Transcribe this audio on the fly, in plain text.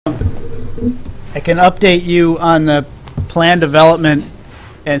I can update you on the plan development,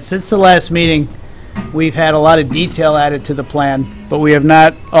 and since the last meeting we've had a lot of detail added to the plan, but we have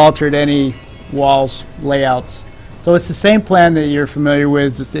not altered any walls layouts. So it's the same plan that you're familiar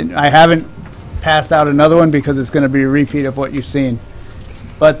with. I haven't passed out another one because it's going to be a repeat of what you've seen,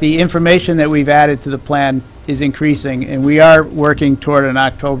 but the information that we've added to the plan is increasing, and we are working toward an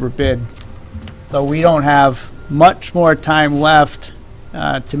October bid. So we don't have much more time left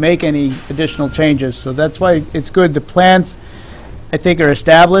to make any additional changes. So that's why it's good. The plans, I think, are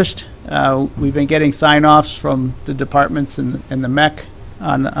established. We've been getting sign-offs from the departments and the MEC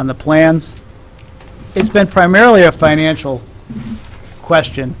on the plans. It's been primarily a financial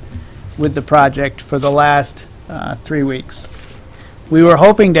question with the project for the last 3 weeks. We were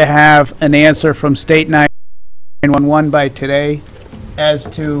hoping to have an answer from State 911 by today as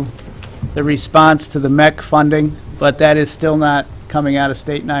to the response to the MEC funding, but that is still not coming out of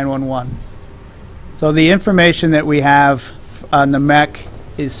State 911. So the information that we have on the MEC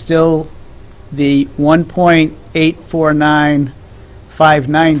is still the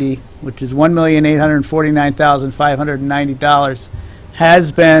 $1.849590, which is $1,849,590,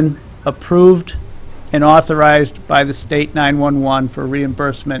 has been approved and authorized by the State 911 for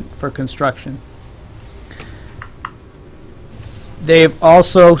reimbursement for construction. They've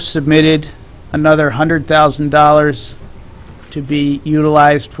also submitted another $100,000 to be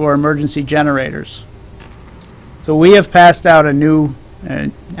utilized for emergency generators. So we have passed out a new,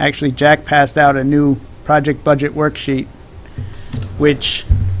 actually Jack passed out a new project budget worksheet, which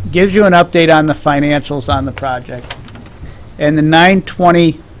gives you an update on the financials on the project. And the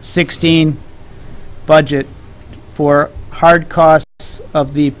 9/20/16 budget for hard costs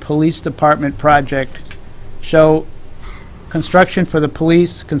of the police department project show construction for the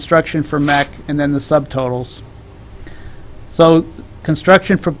police, construction for MEC, and then the subtotals. So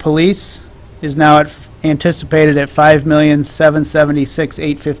construction for police is now anticipated at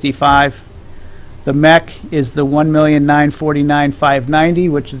 $5,776,855. The MEC is the $1,949,590,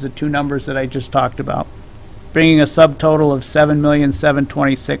 which is the two numbers that I just talked about, bringing a subtotal of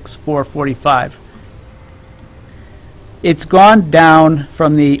 $7,726,445. It's gone down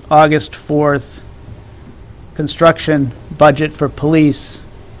from the August 4th construction budget for police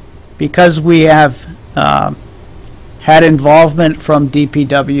because we have had involvement from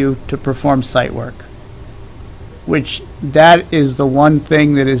DPW to perform site work, which that is the one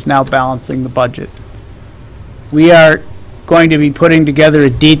thing that is now balancing the budget. We are going to be putting together a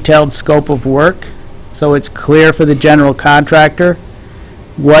detailed scope of work so it's clear for the general contractor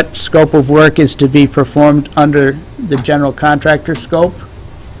what scope of work is to be performed under the general contractor scope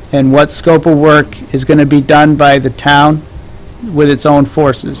and what scope of work is going to be done by the town with its own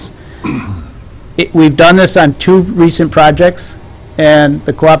forces. We've done this on 2 recent projects, and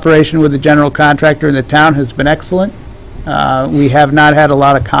the cooperation with the general contractor and the town has been excellent. We have not had a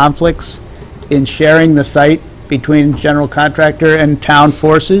lot of conflicts in sharing the site between general contractor and town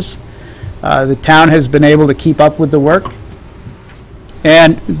forces. The town has been able to keep up with the work.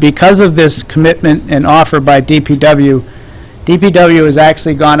 And because of this commitment and offer by DPW, DPW has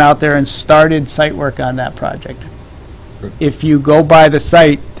actually gone out there and started site work on that project. If you go by the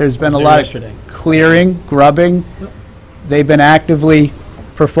site, there's been a lot of clearing, grubbing. They've been actively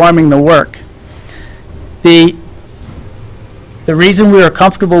performing the work. The reason we are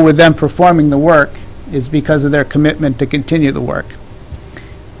comfortable with them performing the work is because of their commitment to continue the work.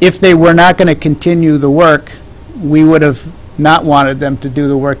 If they were not going to continue the work, we would have not wanted them to do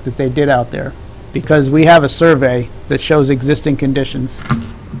the work that they did out there, because we have a survey that shows existing conditions,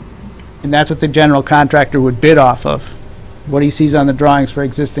 and that's what the general contractor would bid off of, what he sees on the drawings for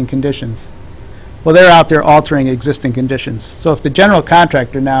existing conditions. Well, they're out there altering existing conditions. So if the general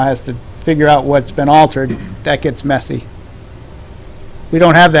contractor now has to figure out what's been altered, that gets messy. We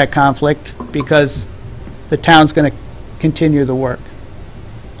don't have that conflict because the town's going to continue the work.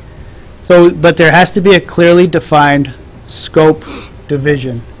 So, but there has to be a clearly defined scope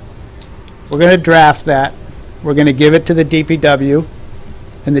division. We're going to draft that. We're going to give it to the DPW,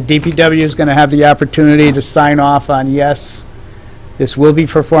 and the DPW is going to have the opportunity to sign off on yes, this will be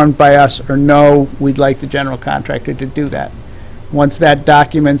performed by us, or no, we'd like the general contractor to do that. Once that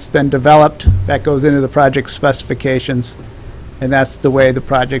document's been developed, that goes into the project specifications, and that's the way the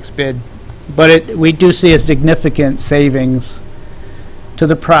project's bid. But we do see a significant savings to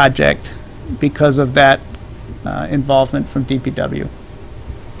the project because of that involvement from DPW.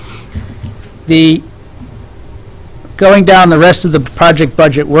 Going down the rest of the project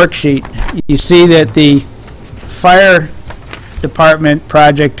budget worksheet, you see that the fire department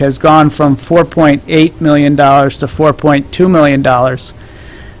project has gone from $4.8 million to $4.2 million.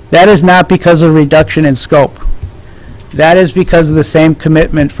 That is not because of reduction in scope. That is because of the same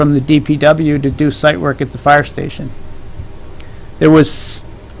commitment from the DPW to do site work at the fire station. There was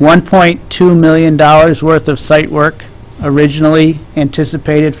 $1.2 million worth of site work originally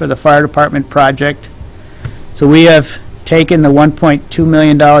anticipated for the fire department project. So we have taken the $1.2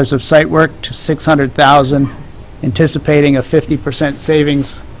 million of site work to $600,000, anticipating a 50%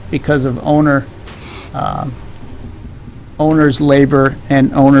 savings because of owner's labor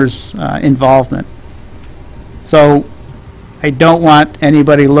and owner's involvement. So I don't want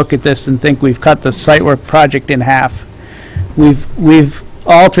anybody to look at this and think we've cut the site work project in half. We've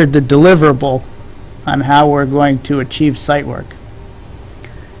altered the deliverable on how we're going to achieve site work.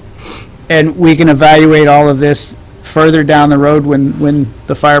 And we can evaluate all of this further down the road when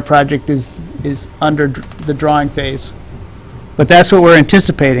the fire project is under the drawing phase. But that's what we're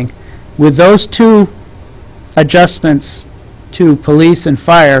anticipating. With those two adjustments to police and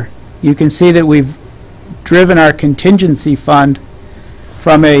fire, you can see that we've driven our contingency fund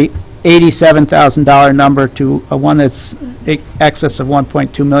from a $87,000 number to a one that's excess of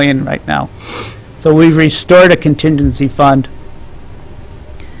 1.2 million right now. So we've restored a contingency fund.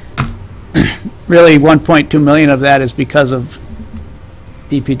 Really, 1.2 million of that is because of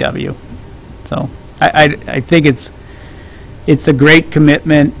DPW. So I think it's a great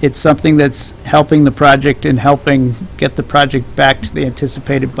commitment. It's something that's helping the project and helping get the project back to the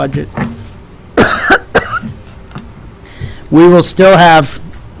anticipated budget. We will still have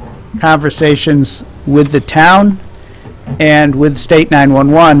conversations with the town and with state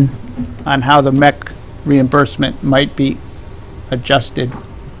 911 on how the MEC reimbursement might be adjusted.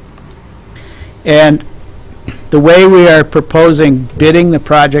 And the way we are proposing bidding the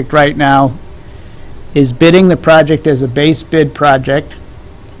project right now is bidding the project as a base bid project,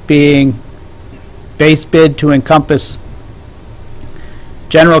 being base bid to encompass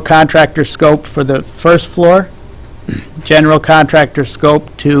general contractor scope for the first floor, general contractor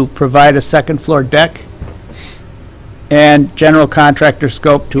scope to provide a second floor deck, and general contractor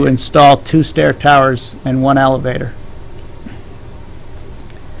scope to install 2 stair towers and 1 elevator.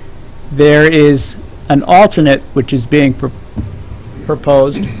 There is an alternate which is being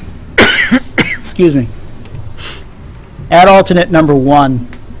proposed. Excuse me. Add alternate number 1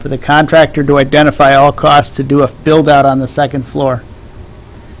 for the contractor to identify all costs to do a build out on the second floor.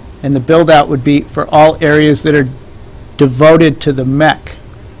 And the build out would be for all areas that are devoted to the MEC.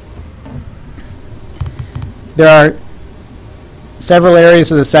 There are several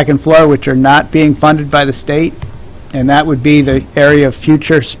areas of the second floor which are not being funded by the state, and that would be the area of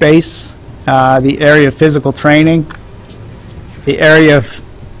future space, the area of physical training, the area of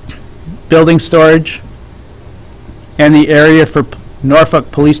building storage, and the area for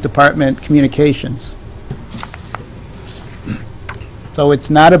Norfolk Police Department communications. So it's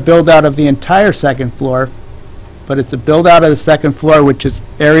not a build out of the entire second floor, but it's a build out of the second floor which is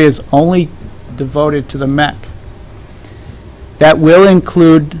areas only devoted to the MEC. That will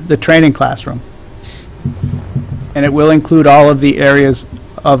include the training classroom, and it will include all of the areas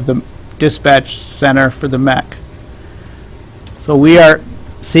of the dispatch center for the MEC. So we are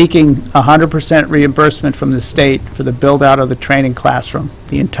seeking 100% reimbursement from the state for the build out of the training classroom,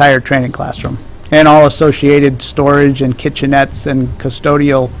 the entire training classroom, and all associated storage and kitchenettes and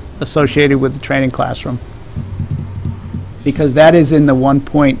custodial associated with the training classroom, because that is in the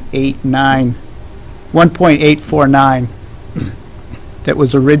 1.849 that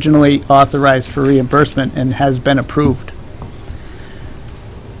was originally authorized for reimbursement and has been approved.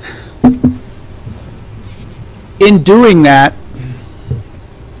 In doing that,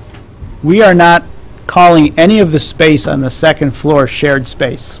 we are not calling any of the space on the second floor shared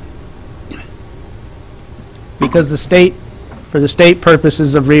space, because the state, for the state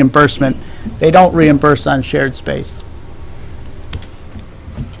purposes of reimbursement, they don't reimburse on shared space.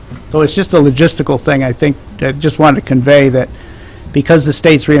 So it's just a logistical thing. I think I just wanted to convey that because the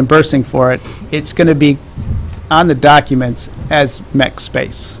state's reimbursing for it, it's going to be on the documents as MEC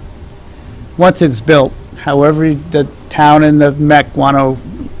space. Once it's built, however the town and the MEC want to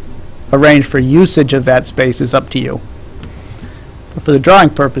arrange for usage of that space is up to you. But for the drawing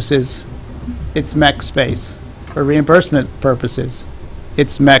purposes, it's MEC space. For reimbursement purposes,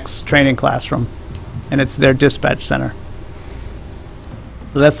 it's MEC's training classroom, and it's their dispatch center.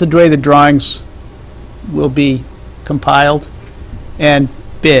 So that's the way the drawings will be compiled and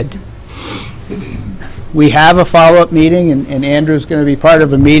bid. We have a follow-up meeting, and Andrew's going to be part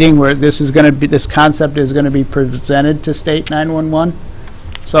of a meeting where this concept is going to be presented to State 911.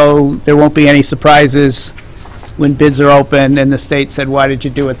 So there won't be any surprises when bids are open and the state said, why did you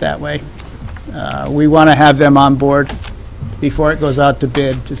do it that way? We want to have them on board before it goes out to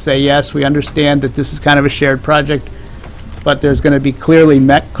bid, to say, yes, we understand that this is kind of a shared project, but there's going to be clearly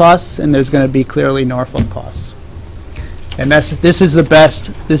MEC costs, and there's going to be clearly Norfolk costs. And this is the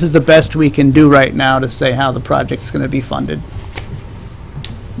best we can do right now to say how the project's going to be funded.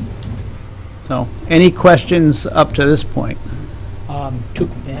 So, any questions up to this point? Two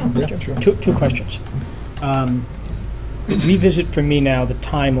questions. Revisit for me now the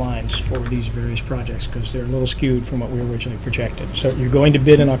timelines for these various projects, because they're a little skewed from what we originally projected. So you're going to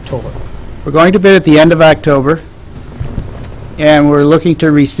bid in October. We're going to bid at the end of October, and we're looking to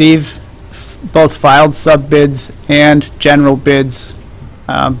receive both filed sub-bids and general bids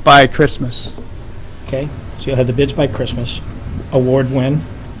by Christmas. Okay, so you'll have the bids by Christmas. Award when?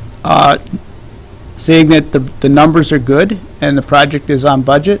 Seeing that the numbers are good and the project is on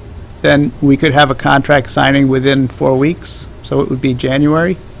budget, then we could have a contract signing within 4 weeks, so it would be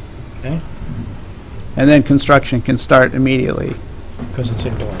January. Okay, And then construction can start immediately. because it's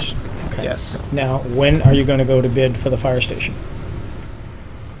endorsed. Okay. Yes. Now, when are you going to go to bid for the fire station?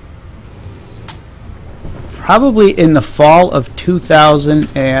 Probably in the fall of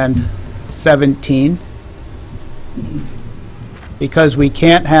 2017, because we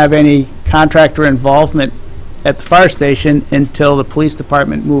can't have any contractor involvement at the fire station until the police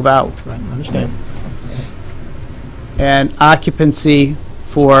department move out. Right, understand. And occupancy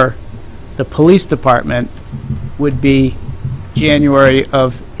for the police department would be January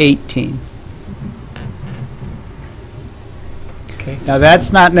of 18. Okay. Now,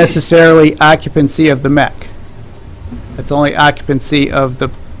 that's not necessarily occupancy of the MEC. That's only occupancy of the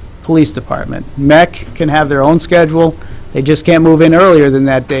police department. MEC can have their own schedule. They just can't move in earlier than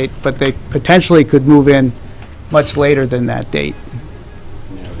that date, but they potentially could move in much later than that date.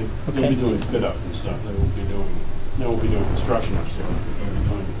 Yeah, they'll be doing fit-up and stuff. They won't be doing construction or stuff. They'll be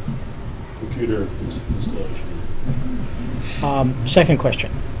doing computer installation. Second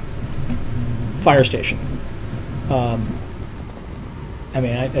question. Fire station. I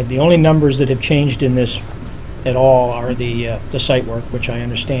mean, the only numbers that have changed in this at all are the site work, which I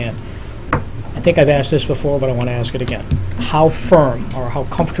understand. I think I've asked this before, but I want to ask it again. How firm or how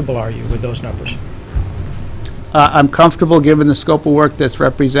comfortable are you with those numbers? I'm comfortable given the scope of work that's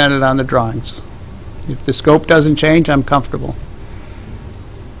represented on the drawings. If the scope doesn't change, I'm comfortable.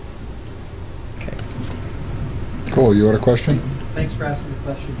 Okay. Cool, you had a question? Thanks for asking the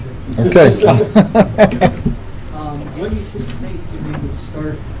question, Jim. Okay. When do you anticipate that we would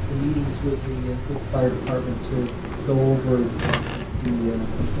start the meetings with the fire department to go over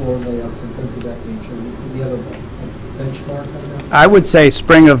the floor layouts and things of that nature? Do you have a benchmark on that? I would say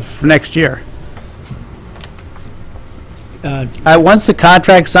spring of next year. Once the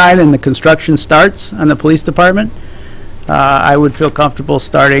contract's signed and the construction starts on the police department, I would feel comfortable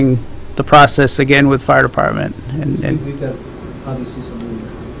starting the process again with fire department. And We've got obviously some room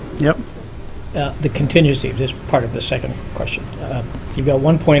yep. The contingency, this is part of the second question. You've got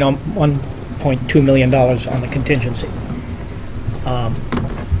 $1.2 million on the contingency.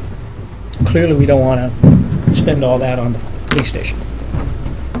 Clearly, we don't want to spend all that on the police station.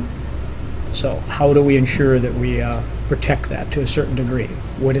 So how do we ensure that we protect that to a certain degree?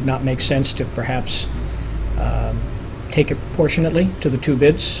 Would it not make sense to perhaps take it proportionately to the two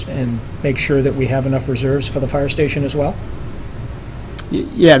bids and make sure that we have enough reserves for the fire station as well?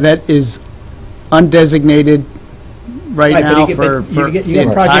 Yeah, that is undesignated right now but for you the get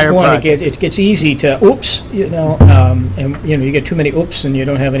entire project one, project. it gets easy to oops, and you get too many oops and you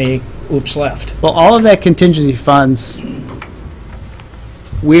don't have any oops left. Well, all of that contingency funds,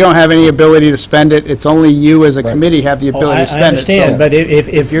 we don't have any ability to spend it. It's only you as a Right. committee have the ability to spend I understand, it. but If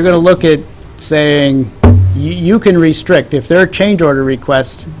if you're going to look at saying, you can restrict, if there are change order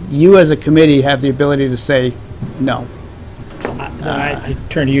requests, you as a committee have the ability to say no. I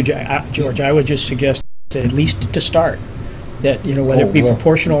turn to you, George, I would just suggest that at least to start, that, whether it be well.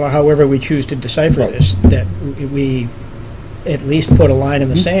 proportional or however we choose to decipher Right. this, that we at least put a line in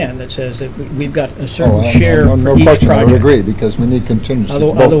the sand that says that we've got a certain share no for each question, I would project. agree, because we need contingency for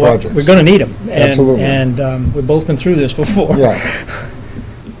both Otherwise, projects. we're going to need them. Absolutely. And we've both been through this before. Yeah.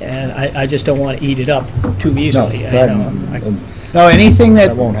 And I just don't want to eat it up too No, easily. No, anything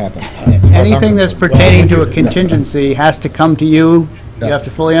that won't happen. anything that's pertaining to a contingency has to come to you. You Yeah. have to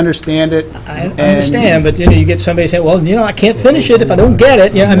fully understand it. I understand, but you get somebody saying, well, I can't finish it if I don't get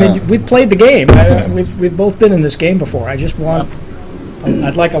it. I mean, we've played the game. We've both been in this game before. I just want,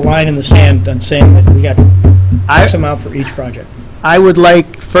 I'd like a line in the sand on saying that we got X amount for each project. I would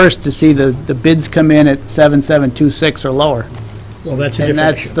like first to see the bids come in at 7726 or lower. Well, that's a And different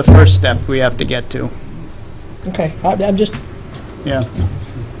that's issue. the first step we have to get to. Okay, I'm just, Yeah.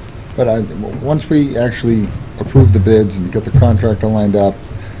 But once we actually approve the bids and get the contractor lined up,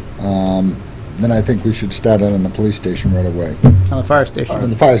 then I think we should start it on the police station right away. On the fire station.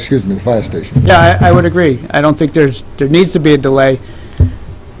 The fire station. Yeah, I would agree. I don't think there needs to be a delay.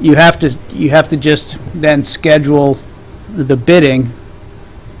 You have to just then schedule the bidding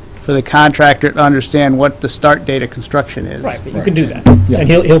for the contractor to understand what the start date of construction is. Right, but you can do that. Yeah. And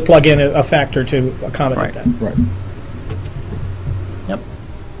he'll plug in a factor to accommodate that. Right. Yep.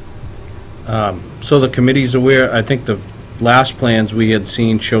 So the committee's aware, I think the last plans we had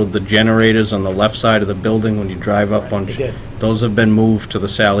seen showed the generators on the left side of the building when you drive up on. They did. Those have been moved to the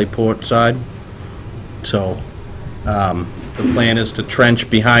Sallyport side. So the plan is to trench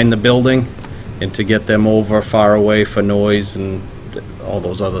behind the building and to get them over far away for noise and all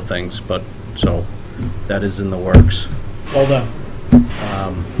those other things. But, so that is in the works. Well done.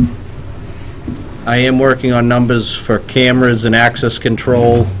 I am working on numbers for cameras and access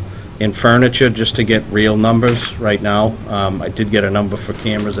control and furniture, just to get real numbers right now. I did get a number for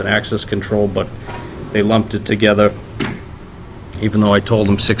cameras and access control, but they lumped it together, even though I told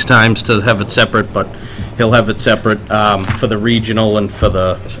him 6 times to have it separate, but he'll have it separate for the regional and for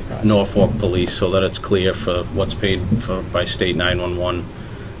the Norfolk police, so that it's clear for what's paid for by state 911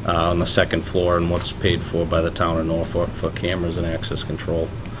 on the second floor and what's paid for by the town of Norfolk for cameras and access control.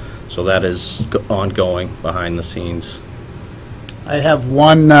 So that is ongoing behind the scenes. I have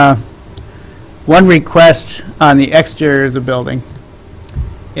one request on the exterior of the building,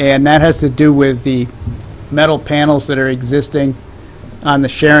 and that has to do with the metal panels that are existing on the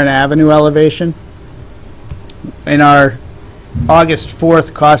Sharon Avenue elevation. In our August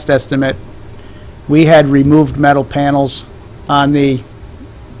 4th cost estimate, we had removed metal panels on the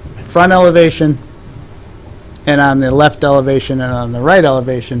front elevation and on the left elevation and on the right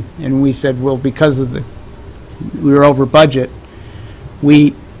elevation, and we said, well, because of we were over budget,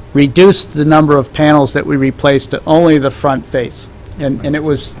 we reduced the number of panels that we replaced to only the front face, and it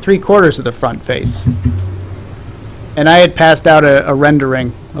was 3/4 of the front face. And I had passed out a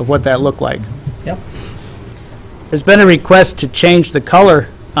rendering of what that looked like. Yep. There's been a request to change the color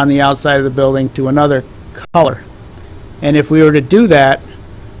on the outside of the building to another color. And if we were to do that,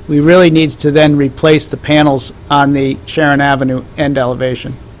 we really needs to then replace the panels on the Sharon Avenue end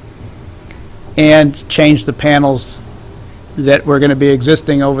elevation and change the panels that were going to be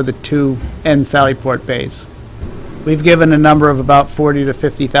existing over the 2 end Sallyport bays. We've given a number of about $40,000 to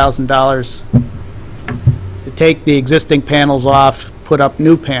 $50,000 to take the existing panels off, put up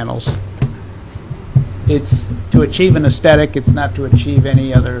new panels. It's to achieve an aesthetic. It's not to achieve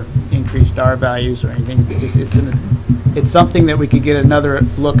any other increased R values or anything. It's just, it's something that we could get another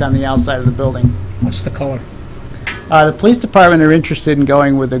look on the outside of the building. What's the color? The police department are interested in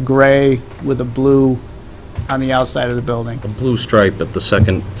going with a gray with a blue on the outside of the building. A blue stripe at the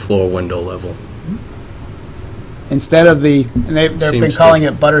second floor window level. Instead of they've been Seems calling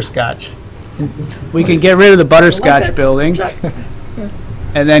it butterscotch. We can get rid of the butterscotch building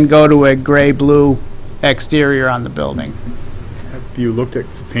and then go to a gray-blue exterior on the building. Have you looked at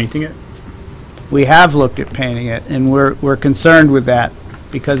painting it? We have looked at painting it, and we're concerned with that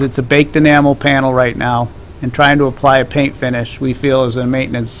because it's a baked enamel panel right now, and trying to apply a paint finish we feel is a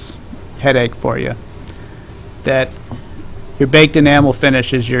maintenance headache for you. That your baked enamel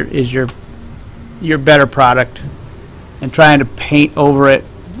finish is your better product, and trying to paint over it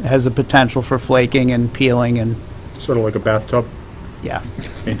has a potential for flaking and peeling and Sort of like a bathtub, yeah.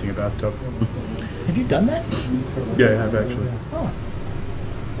 painting a bathtub. Have you done that? Yeah, I have actually. Oh.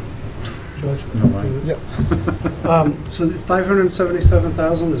 George? No line. So the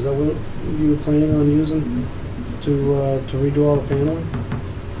 577,000, is that what you were planning on using to redo all the paneling?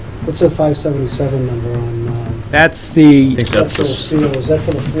 What's that 577 number on? That's the I think that's the, structural steel? Is that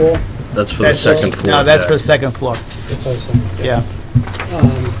for the floor? that's for the second floor. No, that's for the deck. second floor. That's what I said. Yeah, Um,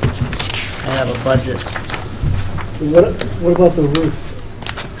 I have a budget. What about the roof?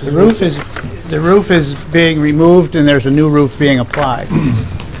 The roof is being removed, and there's a new roof being applied.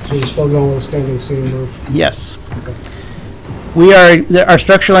 So you're still going with a standing seam roof? Yes. Our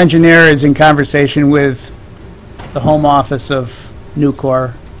structural engineer is in conversation with the home office of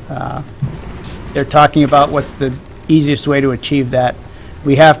Nucor. They're talking about what's the easiest way to achieve that.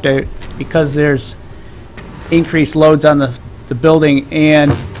 We have to, because there's increased loads on the building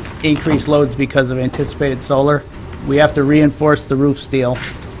and increased loads because of anticipated solar, we have to reinforce the roof steel,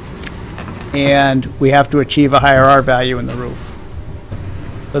 and we have to achieve a higher R value in the roof.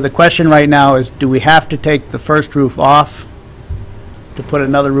 So the question right now is, do we have to take the first roof off to put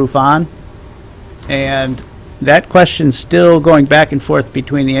another roof on? And that question's still going back and forth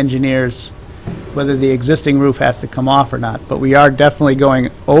between the engineers, whether the existing roof has to come off or not. But we are definitely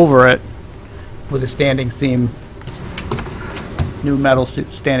going over it with a standing seam, new metal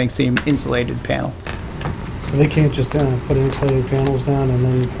standing seam insulated panel. So they can't just put insulated panels down and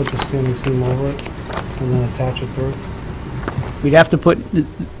then put the standing seam over it and then attach it through? We'd have to put,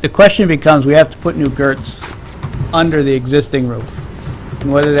 the question becomes, we have to put new girts under the existing roof.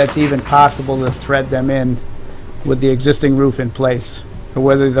 And whether that's even possible to thread them in with the existing roof in place, or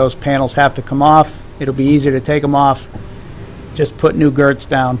whether those panels have to come off. It'll be easier to take them off, just put new girts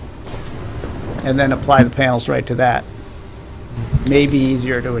down, and then apply the panels right to that. Maybe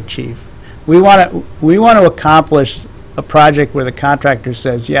easier to achieve. We want to accomplish a project where the contractor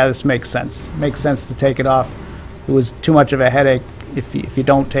says, yeah, this makes sense. It makes sense to take it off. It was too much of a headache if you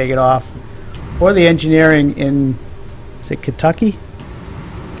don't take it off. Or the engineering in, is it Kentucky?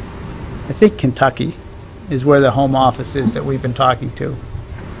 I think Kentucky is where the home office is that we've been talking to.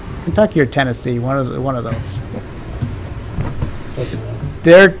 Kentucky or Tennessee, one of those.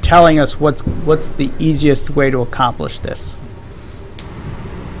 They're telling us what's the easiest way to accomplish this.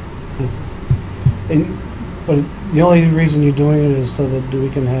 But the only reason you're doing it is so that we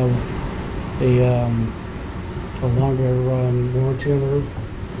can have a longer warranty on the roof?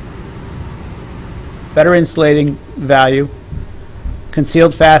 Better insulating value,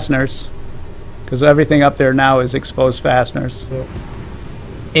 concealed fasteners, because everything up there now is exposed fasteners. Yep.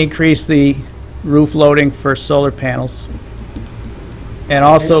 Increase the roof loading for solar panels. And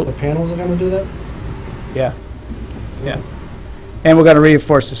also, The panels are going to do that? yeah, yeah. And we're going to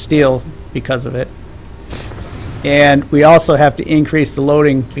reinforce the steel because of it. And we also have to increase the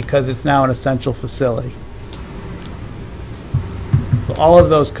loading because it's now an essential facility. So all of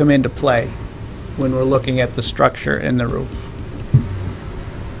those come into play when we're looking at the structure and the roof.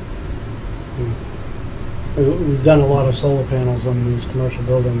 We've done a lot of solar panels on these commercial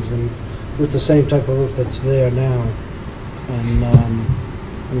buildings, and with the same type of roof that's there now. And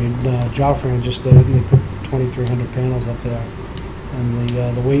I mean, Joffrey just did it, and they put 2,300 panels up there, and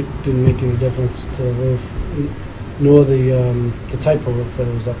the weight didn't make any difference to the roof, nor the type of roof that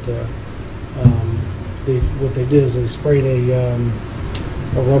was up there. What they did is they sprayed a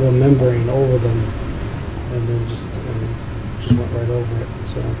rubber membrane over them, and then just went right over it.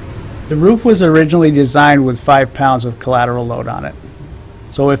 So. The roof was originally designed with 5 pounds of collateral load on it.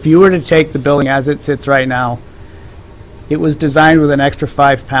 So if you were to take the building as it sits right now, it was designed with an extra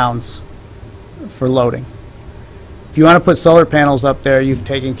 5 pounds for loading. If you want to put solar panels up there, you've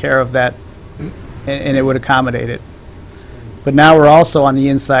taken care of that, and it would accommodate it. But now we're also on the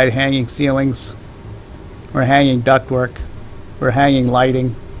inside hanging ceilings, we're hanging ductwork, we're hanging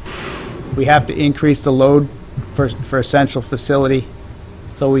lighting. We have to increase the load for essential facility.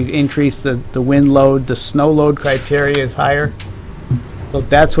 So we've increased the wind load, the snow load criteria is higher. So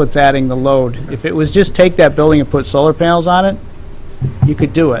that's what's adding the load. If it was just take that building and put solar panels on it, you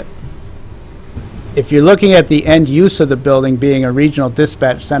could do it. If you're looking at the end use of the building being a regional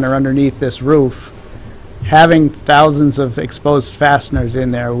dispatch center underneath this roof, having thousands of exposed fasteners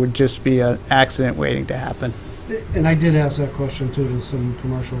in there would just be an accident waiting to happen. And I did ask that question too to some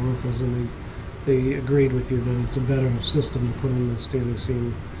commercial roofers, and they agreed with you that it's a better system to put in the standing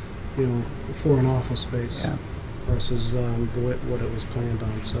seam, for an office space. Yeah. Versus what it was planned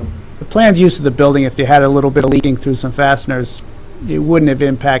on. So the planned use of the building, if you had a little bit of leaking through some fasteners, it wouldn't have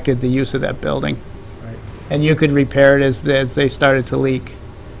impacted the use of that building. right. And you could repair it as they started to leak.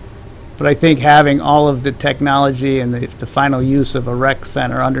 But I think having all of the technology and the final use of a rec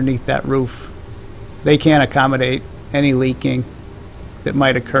center underneath that roof, they can't accommodate any leaking that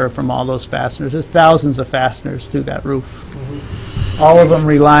might occur from all those fasteners. There's thousands of fasteners through that roof. Mm-hmm. All of them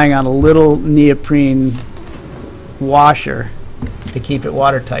relying on a little neoprene washer to keep it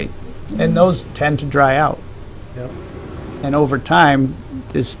watertight. And those tend to dry out. Yep. And over time,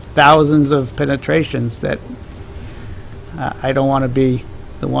 there's thousands of penetrations that I don't want to be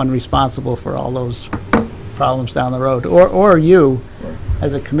the one responsible for all those problems down the road. Or you,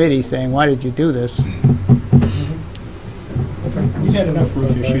 as a committee, saying, why did you do this? We've had enough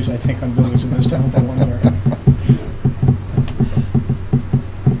roof issues, I think, on buildings in this town for one year.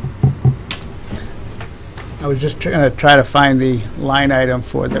 I was just trying to try to find the line item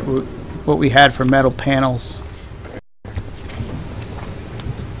for that, what we had for metal panels.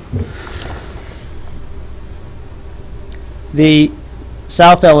 The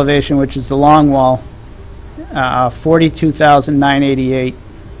south elevation, which is the long wall, 42,988,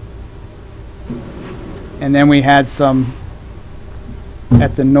 and then we had some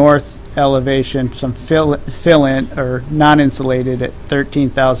at the north elevation, some fill in or non-insulated at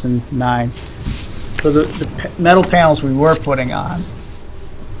 13,009. So the metal panels we were putting on,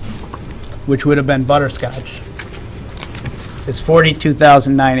 which would have been butterscotch, is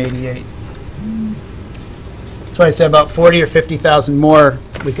 42,988. That's why I said about 40 or 50,000 more,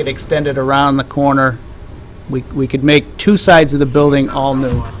 we could extend it around the corner. We could make two sides of the building all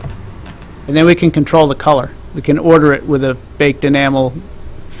new. And then we can control the color. We can order it with a baked enamel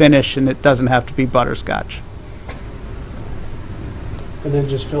finish, and it doesn't have to be butterscotch. And then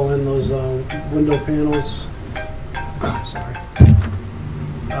just fill in those window panels. Sorry.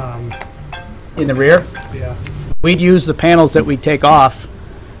 In the rear, Yeah. we'd use the panels that we take off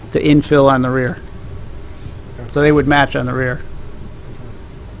to infill on the rear. So they would match on the rear.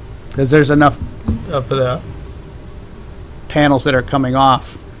 Because there's enough of the panels that are coming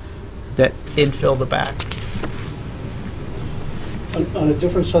off that infill the back. On a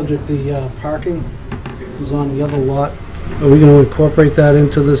different subject, the parking is on the other lot. Are we going to incorporate that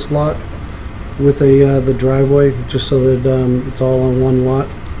into this lot with the driveway, just so that it's all on one lot?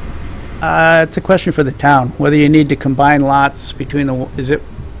 It's a question for the town, whether you need to combine lots between is it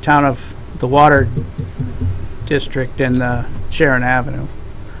town of the Water District and Sharon Avenue.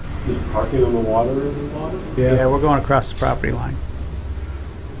 Is parking on the water in the water? Yeah, we're going across the property line.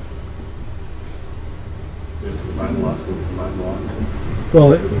 It's combined lots, combined lots.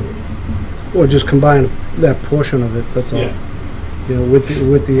 Well, or just combine that portion of it, that's all. Yeah. You know,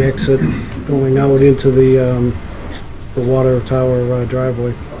 with the exit going out into the water tower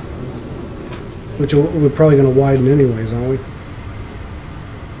driveway. Which we're probably going to widen anyways, aren't we?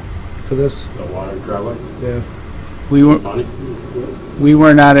 For this? The water driveway? Yeah. Money? We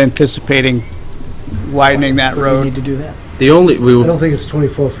were not anticipating widening that We road. need to do that. The only, I don't think it's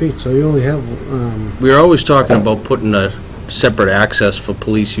 24 feet, so you only have, we were always talking about putting a separate access for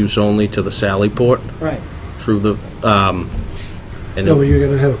police use only to the Sally Port Right. through the, and no, but you're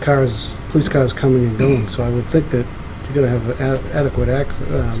going to have cars, police cars coming and going, so I would think that you're going to have adequate So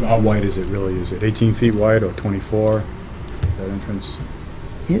access. how wide is it really? Is it 18 feet wide or 24? That entrance?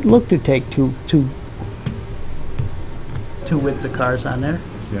 It looked to take two widths of cars on there.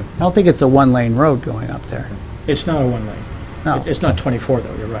 Yeah. I don't think it's a one-lane road going up there. It's not a one lane. No. It's not 24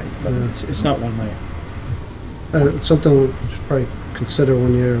 though, you're right. But it's not one lane. Something we should probably consider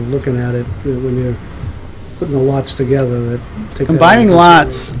when you're looking at it, when you're putting the lots together, that take that Combining into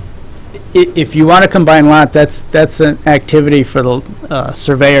lots, if you want to combine lot, that's an activity for the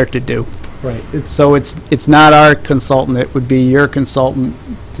surveyor to do. consideration. Right. So it's not our consultant, it would be your consultant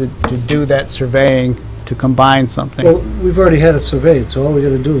to do that surveying, to combine something. Well, we've already had it surveyed, so all we got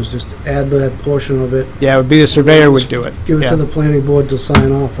to do is just add that portion of it, Yeah, it would be the surveyor would do it. give it Yeah. to the planning board to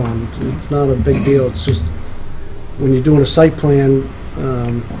sign off on. It's not a big deal, it's just, when you're doing a site plan,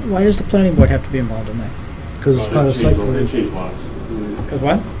 Why does the planning board have to be involved in that? because it's part of site They plan. changed lots. Because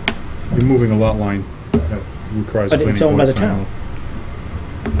what? You're moving a lot line that requires But planning it's owned board by to the sign town.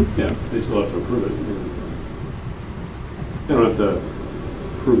 off. Yeah, they still have to approve it. They don't have to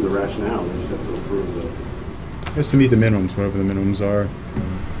approve the rationale, they just have to approve the. Has to meet the minimums, whatever the minimums are,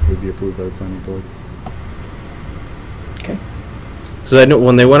 would be approved by the planning board. Okay. because I know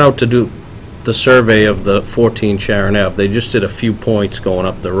when they went out to do the survey of the 14 Sharon Ave, they just did a few points going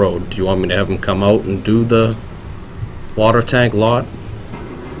up the road. Do you want me to have them come out and do the water tank lot?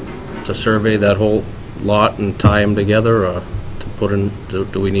 To survey that whole lot and tie them together, or to put in, do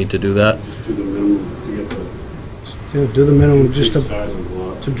we need to do that? Just do the minimum to get the. Do the minimum, just base to size of the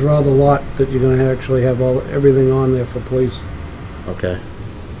lot. draw the lot that you're going to actually have everything on there for police. Okay.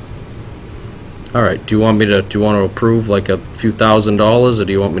 All right, do you want to approve like a few $1,000s, or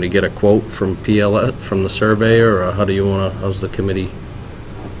do you want me to get a quote from PLS, from the surveyor, or how do you want to, how's the committee?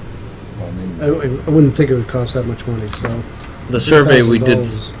 I mean, I wouldn't think it would cost that much money, so. The survey we did,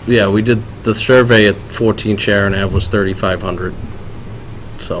 $2,000. yeah, we did, the survey at 14 Sharon Ave was $3,500.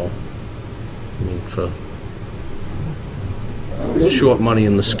 So, I mean, for short money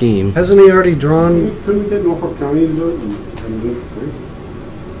in the scheme. Hasn't he already drawn? Couldn't we get Norfolk County to do it and have them do it for free?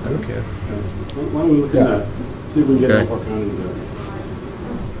 I don't care. Why don't we look at Yeah. that? See if we can get Okay. Norfolk County to do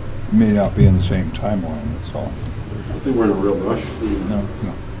it. may not be in the same timeline, that's all. I think we're in a real rush. We No.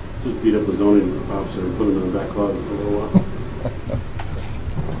 Just beat up the zoning officer and put him in the back closet for a little while.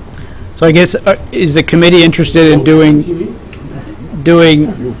 So I guess, is the committee interested in doing TV?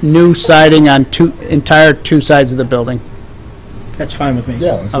 new siding on entire two sides of the building? That's fine with me.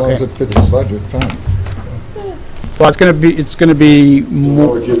 Yeah, as long as Okay. it fits the budget, fine. Well, it's gonna be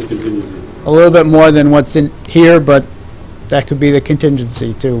Lower Jim's contingency. a little bit more than what's in here, but that could be the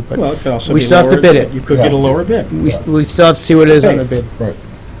contingency too, but Well, it could also we be still have to lower bid bid. it. You could get a lower bid. we still have to see what it is on the bid.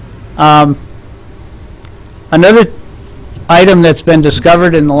 Right. Another item that's been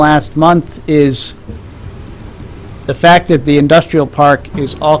discovered in the last month is the fact that the industrial park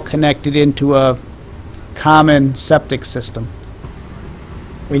is all connected into a common septic system.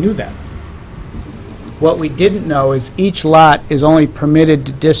 We knew that. What we didn't know is each lot is only permitted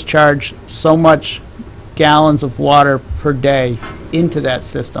to discharge so much gallons of water per day into that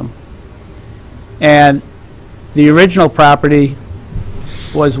system. And the original property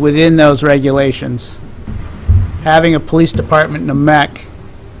was within those regulations. Having a police department in a mech,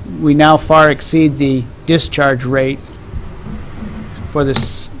 we now far exceed the discharge rate for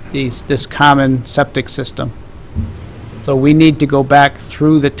this common septic system. So we need to go back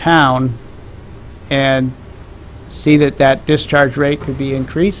through the town and see that that discharge rate could be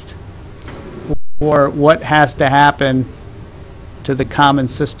increased, or what has to happen to the common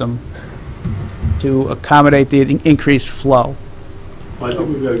system to accommodate the increased flow. Well, I think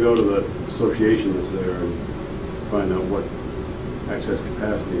we've got to go to the association that's there and find out what excess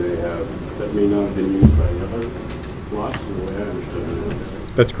capacity they have that may not have been used by the other lots, the way I understood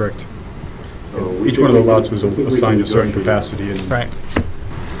it. That's correct. So Each one of the lots was assigned a certain capacity. And Right.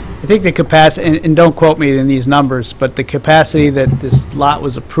 I think the capacity, and don't quote me in these numbers, but the capacity that this lot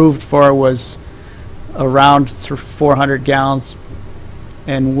was approved for was around 400 gallons,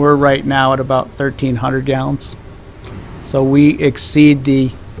 and we're right now at about 1,300 gallons. So we exceed the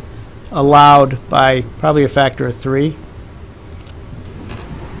allowed by probably a factor of 3.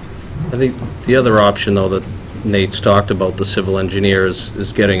 I think the other option, though, that Nate's talked about, the civil engineers,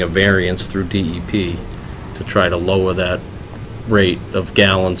 is getting a variance through DEP to try to lower that rate of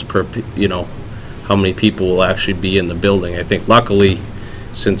gallons per, how many people will actually be in the building. I think luckily,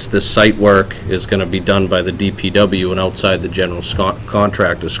 since this site work is going to be done by the DPW and outside the general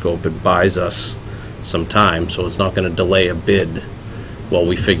contractor scope, it buys us some time, so it's not going to delay a bid while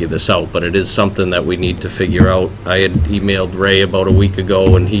we figure this out, but it is something that we need to figure out. I had emailed Ray about a week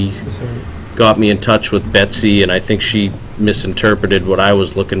ago, and he got me in touch with Betsy, and I think she misinterpreted what I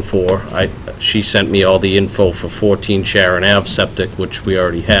was looking for. She sent me all the info for 14 Sharon Ave septic, which we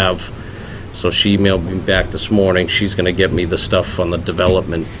already have. So she emailed me back this morning. She's going to get me the stuff on the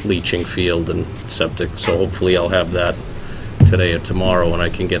development leaching field and septic. So hopefully I'll have that today or tomorrow, and I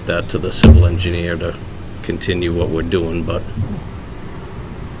can get that to the civil engineer to continue what we're doing. But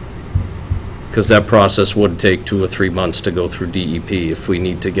because that process would take 2 or 3 months to go through DEP if we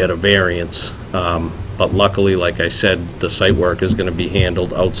need to get a variance. But luckily, like I said, the site work is going to be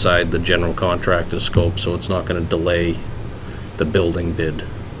handled outside the general contractor scope, so it's not going to delay the building bid,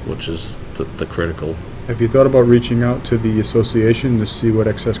 which is the critical. have you thought about reaching out to the association to see what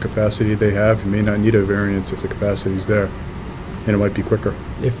excess capacity they have? You may not need a variance if the capacity's there, and it might be quicker.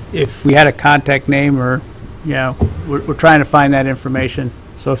 If we had a contact name, or, we're trying to find that information.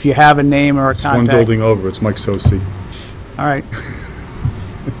 So if you have a name or a It's one contact. building over, it's Mike Sosi. All right.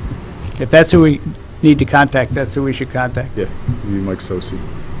 If that's who we need to contact, that's who we should contact. Yeah, you mean Mike Sosi.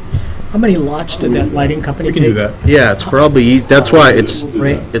 How many lots did that lighting company We take? can do that. Yeah, it's probably easy. That's why it's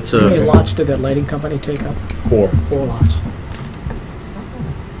Ray, it's how many a lots did that lighting company take up? 4. 4 lots.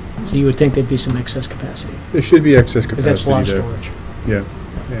 So you would think there'd be some excess capacity, There should be excess because that's capacity lot there. storage.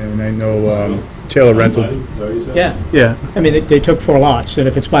 Yeah, and I know Taylor Rental. Yeah, Yeah, I mean, they took 4 lots, and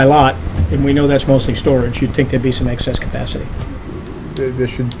if it's by lot, and we know that's mostly storage, you'd think there'd be some excess capacity. there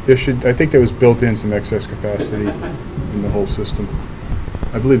should, I think there was built in some excess capacity in the whole system.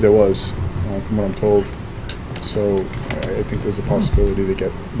 I believe there was, from what I'm told. So I think there's a possibility to get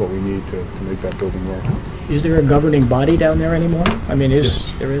what we need to make that building work. Is there a governing body down there anymore? I mean,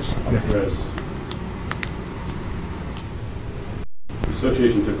 Yes. there is? Yes. The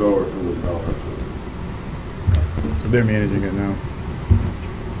association took over from the developer. So they're managing it now.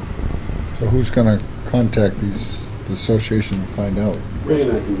 So who's gonna contact the association and find out? Ray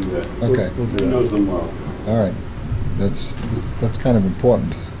and I can do that. Okay. He knows them well. All right. That's kind of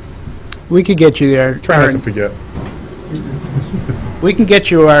important. We could get you there. Try not to forget. We can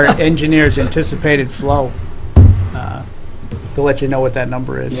get you our engineer's anticipated flow, to let you know what that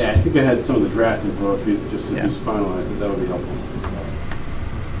number is. Yeah, I think I had some of the draft info, if Yeah. he's finalized it, that would be helpful.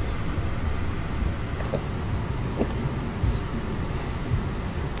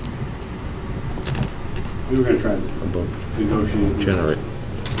 We were gonna try to negotiate. generate.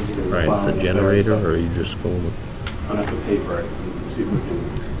 Right, the generator, or are you just going with? I don't have to pay for it, see if we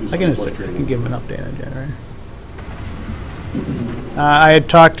can do I can some training. give an update on generator. I had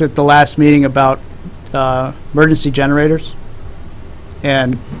talked at the last meeting about emergency generators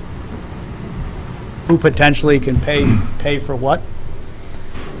and who potentially can pay for what.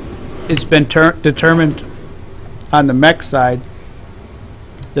 It's been determined on the MEC side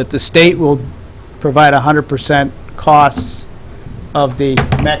that the state will provide 100% costs of the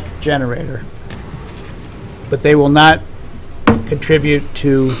MEC generator, but they will not contribute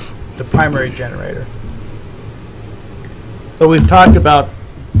to the primary generator. So we've talked about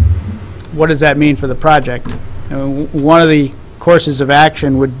what does that mean for the project? One of the courses of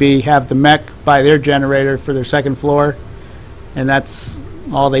action would be have the MEC buy their generator for their second floor, and that's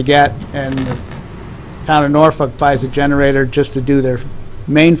all they get, and the town of Norfolk buys a generator just to do their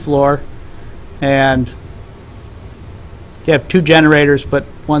main floor, and you have two generators, but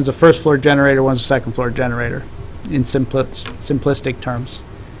one's a first floor generator, one's a second floor generator, in simplistic terms.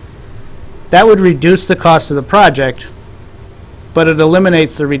 That would reduce the cost of the project, but it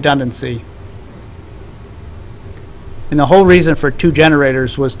eliminates the redundancy. And the whole reason for two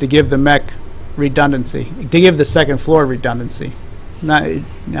generators was to give the MEC redundancy, to give the second floor redundancy.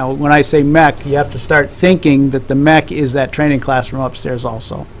 Now, when I say MEC, you have to start thinking that the MEC is that training classroom upstairs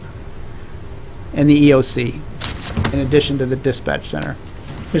also, and the EOC, in addition to the dispatch center.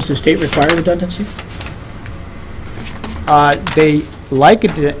 Does the state require redundancy? They like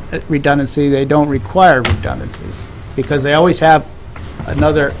redundancy, they don't require redundancy, because they always have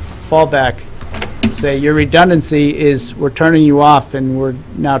another fallback. Say your redundancy is we're turning you off and we're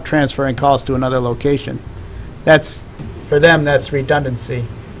now transferring calls to another location. That's, for them, that's redundancy.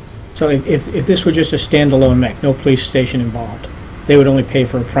 So if this were just a standalone MEC, no police station involved, they would only pay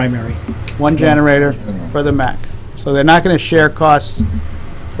for a primary. One generator for the MEC. So they're not going to share costs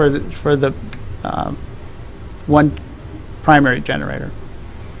for the one primary generator.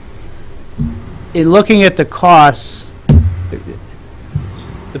 In looking at the costs,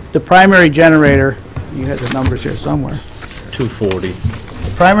 the primary generator, you had the numbers here somewhere. 240.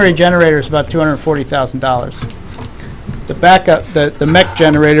 The primary generator is about $240,000. The backup, the MEC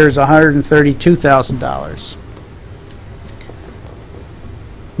generator is $132,000.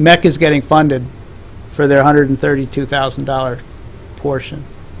 MEC is getting funded for their $132,000 portion.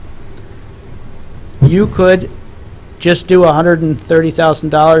 You could just do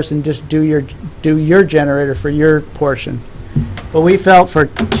 $130,000 and just do your generator for your portion. But we felt for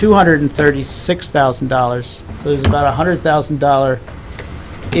 $236,000, so there's about a $100,000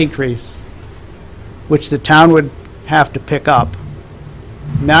 increase, which the town would have to pick up.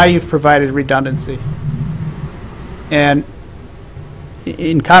 Now you've provided redundancy. And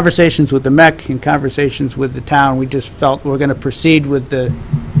in conversations with the MEC, in conversations with the town, we just felt we're going to proceed with the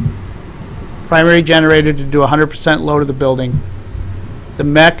primary generator to do 100% load of the building. The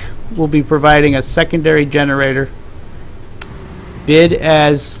MEC will be providing a secondary generator bid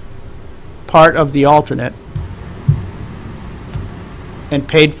as part of the alternate and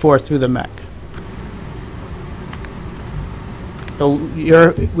paid for through the MEC. So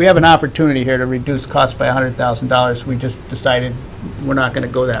we have an opportunity here to reduce costs by $100,000. We just decided we're not going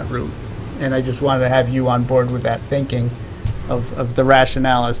to go that route. And I just wanted to have you on board with that thinking of the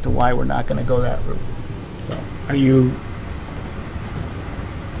rationale as to why we're not going to go that route. So, Are you,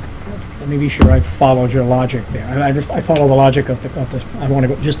 let me be sure I followed your logic there. I follow the logic of the, I want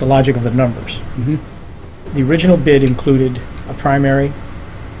to go, just the logic of the numbers. mhm. The original bid included a primary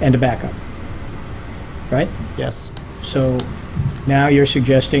and a backup, right? Yes. So now you're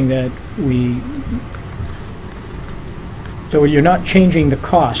suggesting that so you're not changing the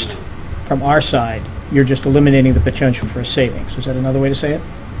cost from our side, you're just eliminating the potential for a savings. Is that another way to say it?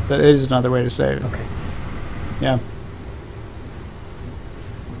 That is another way to say it. Okay. Yeah.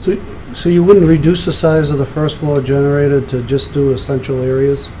 So you wouldn't reduce the size of the first floor generator to just do essential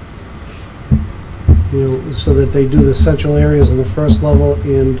areas? You know, so that they do the essential areas on the first level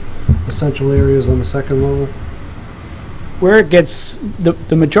and essential areas on the second level? Where it gets,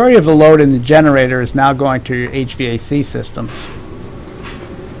 the majority of the load in the generator is now going to your HVAC systems.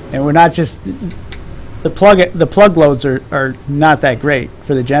 And we're not just, the plug loads are not that great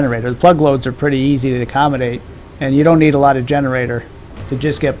for the generator. The plug loads are pretty easy to accommodate, and you don't need a lot of generator to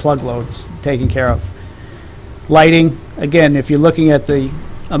just get plug loads taken care of. Lighting, again, if you're looking at the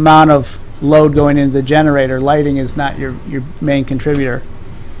amount of load going into the generator, lighting is not your main contributor.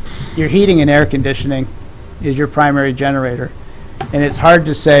 Your heating and air conditioning is your primary generator. And it's hard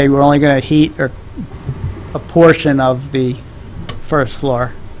to say we're only going to heat a portion of the first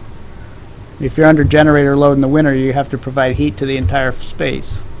floor. If you're under generator load in the winter, you have to provide heat to the entire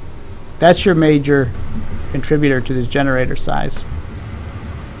space. That's your major contributor to this generator size.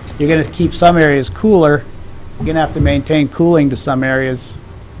 You're going to keep some areas cooler. You're going to have to maintain cooling to some areas.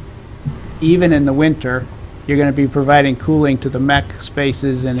 Even in the winter, you're going to be providing cooling to the MEC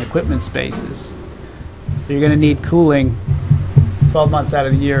spaces and equipment spaces. So you're going to need cooling 12 months out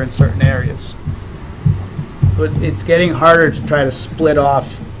of the year in certain areas. So it's getting harder to try to split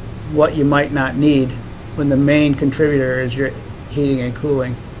off what you might not need when the main contributor is your heating and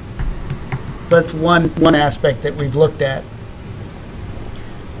cooling. So that's one aspect that we've looked at.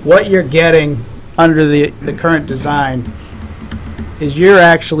 What you're getting under the current design is you're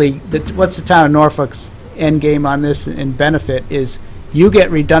actually, what's the town of Norfolk's end game on this and benefit is you get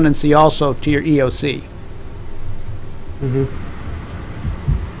redundancy also to your EOC.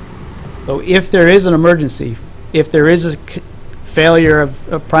 So if there is an emergency, if there is a failure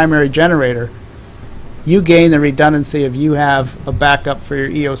of primary generator, you gain the redundancy of you have a backup for your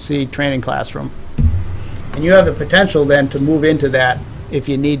EOC training classroom. And you have the potential then to move into that if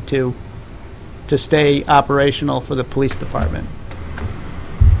you need to stay operational for the police department.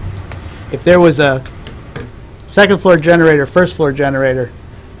 If there was a second floor generator, first floor generator,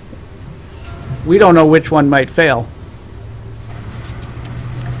 we don't know which one might fail.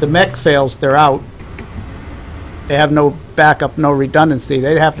 If the mech fails, they're out. They have no backup, no redundancy.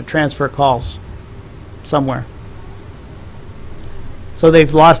 They'd have to transfer calls somewhere. So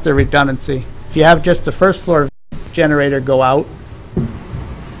they've lost their redundancy. If you have just the first floor generator go out,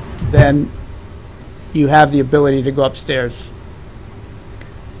 then you have the ability to go upstairs.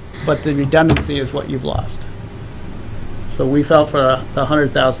 But the redundancy is what you've lost. So we felt for the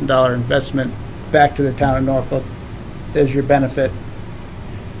 $100,000 investment back to the town of Norfolk, there's your benefit,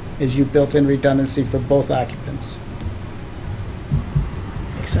 is you built in redundancy for both occupants.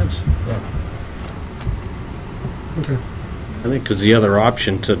 Makes sense. I think because the other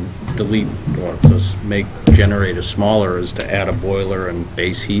option to delete or to make generators smaller is to add a boiler and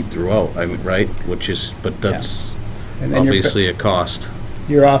base heat throughout, I mean, right? Which is, but that's And then obviously a cost.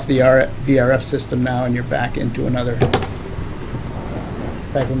 you're off the VRF system now and you're back into another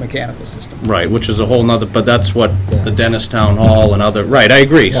type of mechanical system. Right, which is a whole nother, but that's what the Dennis Town Hall and other, right, I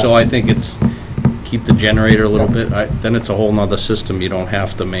agree. So I think it's, keep the generator a little bit, then it's a whole nother system you don't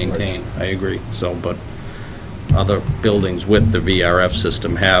have to maintain. I agree, so, but other buildings with the VRF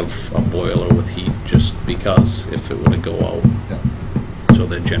system have a boiler with heat just because if it were to go out. So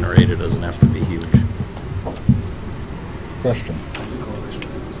their generator doesn't have to be huge. Question?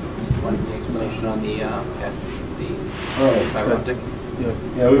 Want the explanation on the fiber optic?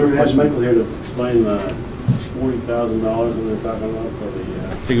 Yeah, we were had Michael here to explain the $40,000 that they're talking about for the,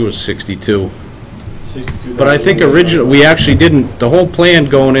 I think it was 62. 62,000. But I think originally, we actually didn't, the whole plan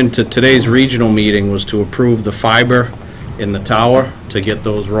going into today's regional meeting was to approve the fiber in the tower to get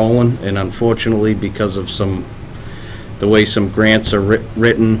those rolling, and unfortunately, because of the way some grants are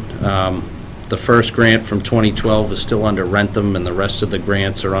written, the first grant from 2012 is still under Rentham, and the rest of the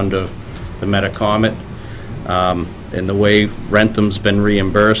grants are under the Metacomet. And the way Rentham's been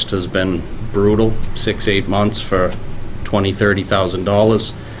reimbursed has been brutal, 6-8 months for $20,000,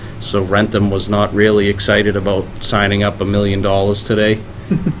 $30,000. So Rentham was not really excited about signing up $1 million today,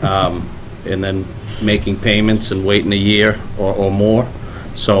 and then making payments and waiting a year or more.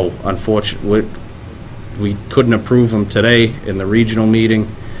 So unfortunately, we couldn't approve them today in the regional meeting.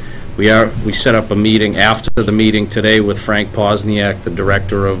 We set up a meeting after the meeting today with Frank Posniak, the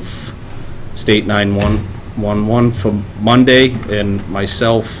director of State 911, for Monday, and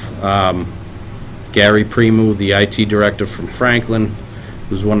myself, Gary Premu, the IT director from Franklin,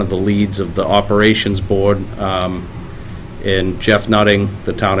 who's one of the leads of the operations board, and Jeff Nutting,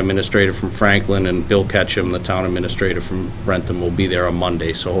 the town administrator from Franklin, and Bill Ketchum, the town administrator from Rentham, will be there on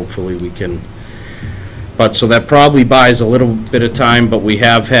Monday. So hopefully we can. But so that probably buys a little bit of time, but we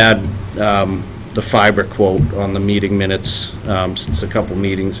have had the fiber quote on the meeting minutes since a couple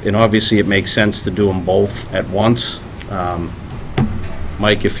meetings, and obviously it makes sense to do them both at once.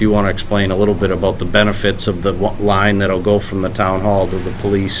 Mike, if you want to explain a little bit about the benefits of the line that'll go from the town hall to the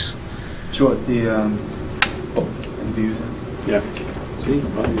police. Sure. The views. Yeah. See?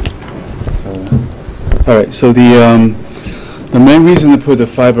 So, all right. So the main reason to put the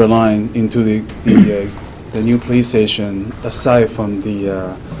fiber line into the new police station, aside from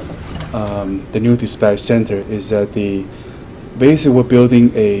the new dispatch center, is that basically we're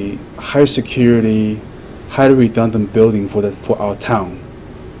building a high security, highly redundant building for our town,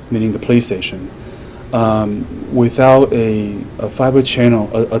 meaning the police station. Without a fiber channel,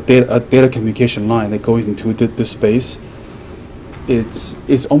 a data communication line that goes into this space,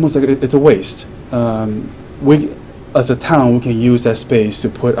 it's almost like it's a waste. We, as a town, we can use that space to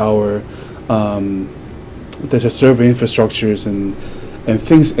put our there's a server infrastructures and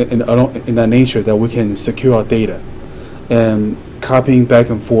things in that nature that we can secure our data, and copying back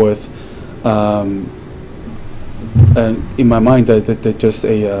and forth. And in my mind, that just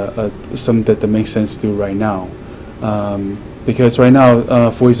something that makes sense to do right now, because right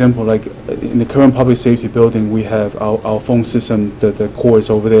now, for example, like in the current public safety building, we have our phone system, the core is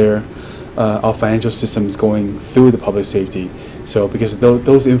over there. Our financial system is going through the public safety. So because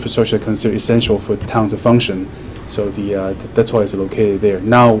those infrastructure are considered essential for the town to function, so that's why it's located there.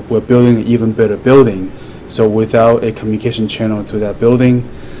 Now we're building an even better building, So without a communication channel to that building,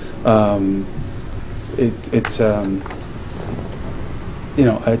 it's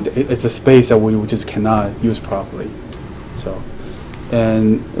it's a space that we just cannot use properly. So,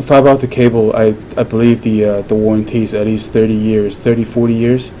 and fiber optic cable, I believe the warranty is at least 30 years, 40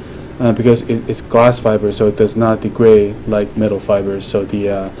 years, because it's glass fiber, so it does not degrade like metal fibers. So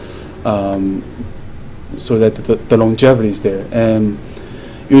so that the longevity is there. And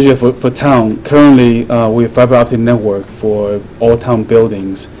usually for town, currently we have fiber optic network for all town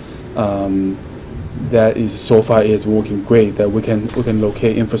buildings. That is so far is working great. That we can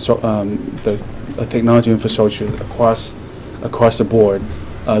locate the technology infrastructures across the board.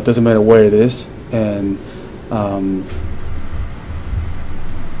 It doesn't matter where it is, and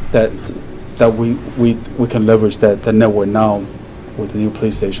that we can leverage that network now with the new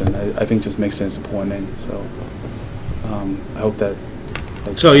police station. I think just makes sense to point in. So I hope that.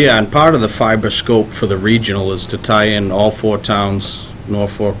 So yeah, and part of the fiber scope for the regional is to tie in all 4 towns,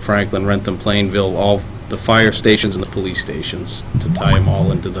 Norfolk, Franklin, Rentham, Plainville, all the fire stations and the police stations, to tie them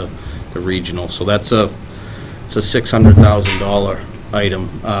all into the regional. So it's a $600,000 item.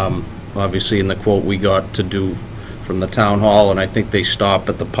 Obviously, in the quote we got to do from the town hall, and I think they stopped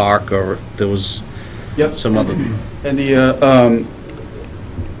at the park, or there was some other. And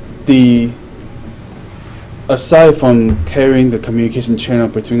the aside from carrying the communication channel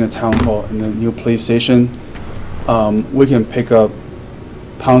between the town hall and the new police station, we can pick up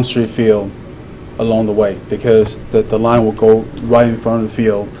Pound Street Field along the way, because the line will go right in front of the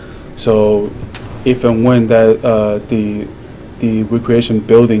field. So if and when that the recreation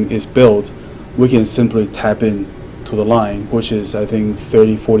building is built, we can simply tap in to the line, which is I think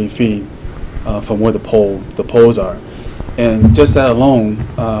 30-40 feet from where the poles are. And just that alone,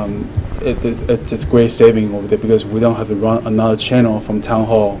 it's great saving over there, because we don't have to run another channel from town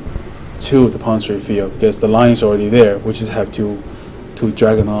hall to the Pond Street Field, because the line is already there. We just have to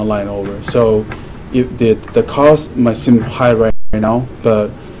drag another line over. So the cost might seem high right now, but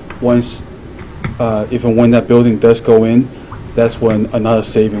once if and when that building does go in, that's when another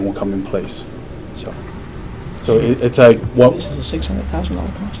saving will come in place. So it's like what? This is a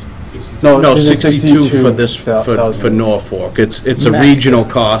 $600,000 cost. No, 62 for this for Norfolk. It's a regional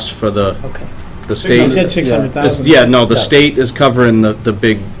cost for the state. You said 600,000. Yeah, no, the state is covering the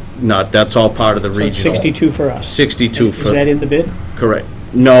big nut. That's all part of the So it's regional. 62 for us. 62 for. Is that in the bid? Correct.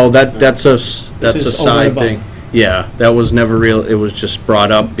 No, that's a is side over and thing. Yeah, that was never real. It was just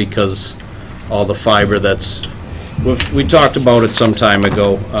brought up because all the fiber that's. We talked about it some time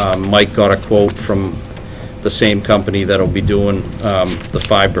ago. Mike got a quote from the same company that'll be doing the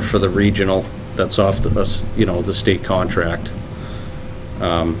fiber for the regional. That's off the state contract.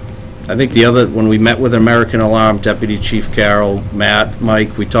 I think when we met with American Alarm, Deputy Chief Carroll, Matt,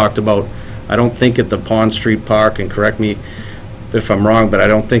 Mike, we talked about, I don't think at the Pond Street Park, and correct me if I'm wrong, but I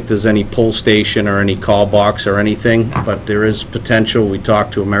don't think there's any pull station or any call box or anything, but there is potential. We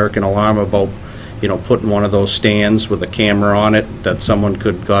talked to American Alarm about putting one of those stands with a camera on it that someone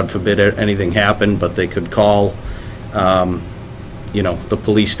could, God forbid, anything happen, but they could call, the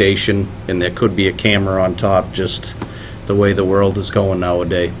police station, and there could be a camera on top, just the way the world is going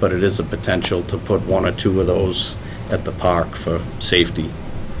nowadays. But it is a potential to put 1 or 2 of those at the park for safety,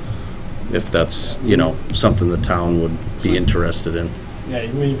 if that's, something the town would be interested in. Yeah, I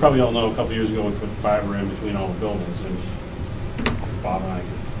mean, you probably all know a couple years ago we put fiber in between all the buildings, and Bob and I could,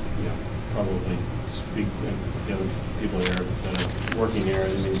 probably speak to the other people here that are working here. I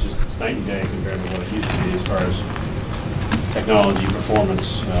mean, it's night and day compared to what it used to be as far as technology,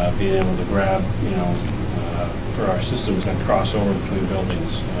 performance, being able to grab, for our systems that cross over between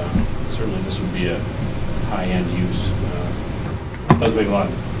buildings. Certainly this would be a high-end use. It does make a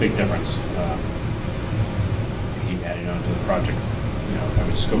big difference. Keep adding on to the project,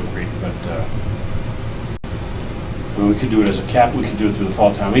 having scope creep, but we could do it as a we could do it through the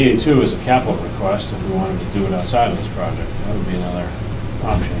fall town meeting too, as a capital request if we wanted to do it outside of this project. That would be another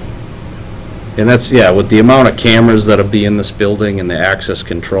option. And that's, with the amount of cameras that'll be in this building and the access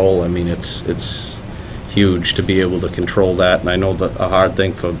control, I mean, it's huge to be able to control that. And I know that a hard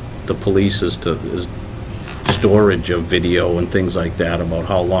thing for the police is storage of video and things like that, about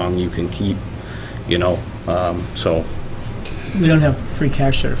how long you can keep, so. We don't have free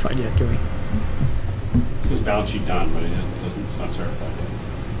cash certified yet, do we? His balance sheet done, but it's not certified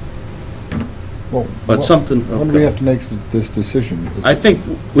yet. Well, But something. when do we have to make this decision? I think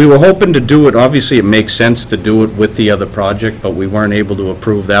we were hoping to do it, obviously it makes sense to do it with the other project, but we weren't able to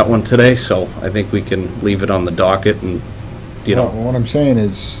approve that one today, so I think we can leave it on the docket and, Well, what I'm saying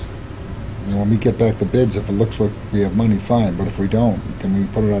is, when we get back the bids, if it looks like we have money, fine, but if we don't, can we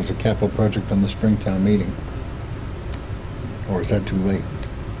put it as a capital project on the Springtown meeting? Or is that too late?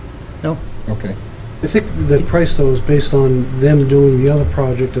 No. Okay. I think the price though is based on them doing the other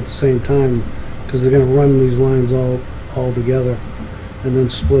project at the same time, because they're gonna run these lines all together and then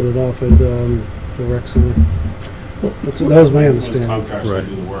split it off at the rec center. That was my understanding. Contracts to Right.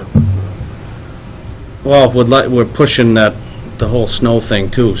 do the work. Well, we're pushing the whole snow thing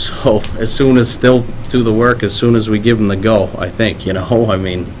too, so as soon as they'll do the work, as soon as we give them the go, I think, I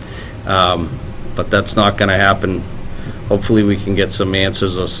mean, but that's not gonna happen. Hopefully we can get some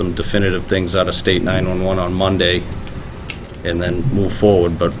answers or some definitive things out of State 911 on Monday and then move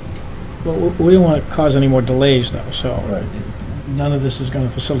forward, but Well, we don't want to cause any more delays, though, so none of this is going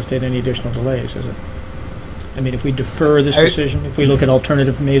to facilitate any additional delays, is it? I mean, if we defer this decision, if we look at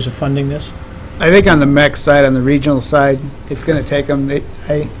alternative ways of funding this? I think on the MEC side, on the regional side, it's going to take them,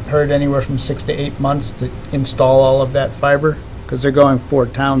 I heard anywhere from 6 to 8 months to install all of that fiber, because they're going 4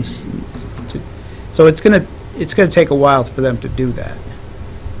 towns. So it's going to take a while for them to do that.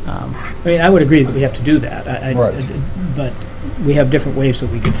 I mean, I would agree that we have to do that, Right. but we have different ways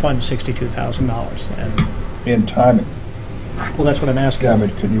that we can fund $62,000, and, In timing, well, that's what I'm asking. I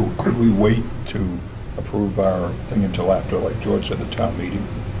mean, could we wait to approve our thing until after, like George said, the town meeting?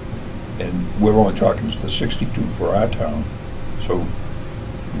 And we're only talking the 62 for our town, so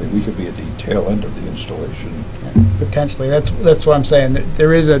I mean, we could be at the tail end of the installation. Potentially, that's what I'm saying.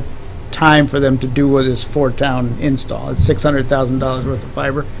 There is a time for them to do with this 4-town install. It's $600,000 worth of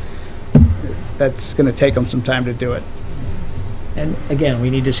fiber. That's going to take them some time to do it. And again, we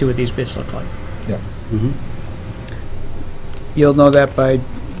need to see what these bids look like. Yeah. You'll know that by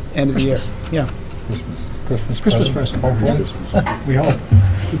end of the year. Yeah. Christmas present. Hopefully. We hope.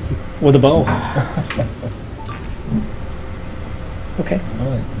 With a bow. Okay. All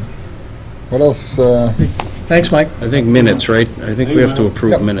right. What else? Thanks, Mike. I think minutes, right? I think we have to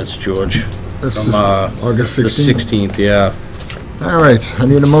approve Yep. minutes, George. This From, is August The 16th? 16th, yeah. All right, I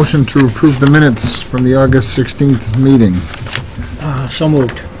need a motion to approve the minutes from the August 16th meeting. So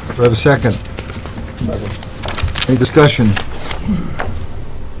moved. Do I have a second? Any discussion?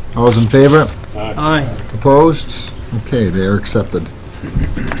 All those in favor? Aye. Opposed? Okay, they are accepted.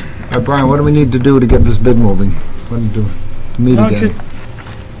 All right, Brian, what do we need to do to get this bid moving? What do we do to meet No, again?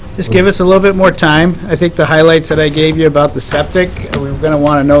 Just give us a little bit more time. I think the highlights that I gave you about the septic, we're going to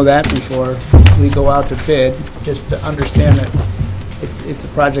want to know that before we go out to bid, just to understand that it's a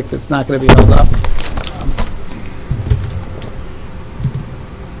project that's not going to be held up.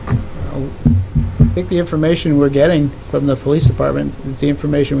 I think the information we're getting from the police department is the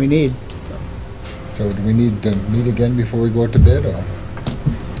information we need. So do we need to meet again before we go out to bid, or?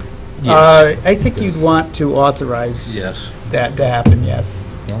 I think you'd want to authorize Yes. that to happen, yes.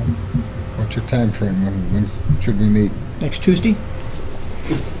 Well, what's your time frame? When should we meet? Next Tuesday?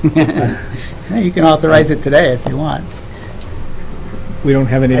 Yeah, you can authorize it today if you want. We don't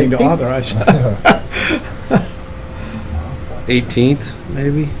have anything I to think- authorize. 18th,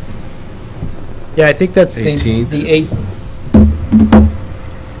 maybe? Yeah, I think that's the 18th.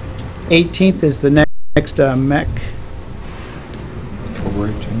 18th is the next MEC. October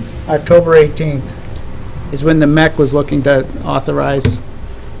 18th. October 18th is when the MEC was looking to authorize.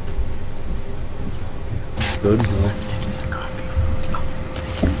 Good.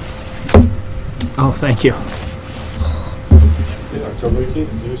 Oh, thank you. October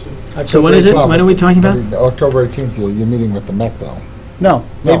 18th, you said? So when is it? Well, When are we talking about? October 18th, you're meeting with the MEC, though. No,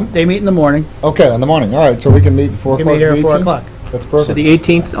 No. they meet in the morning. Okay, in the morning, all right, so we can meet at 4 We o'clock? meet here at the 4 18th? o'clock. That's So perfect. the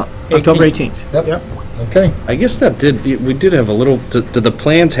 18th, October 18th. Yep. Okay. I guess we did have a little, do the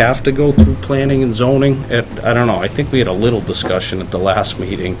plans have to go through planning and zoning? I don't know, I think we had a little discussion at the last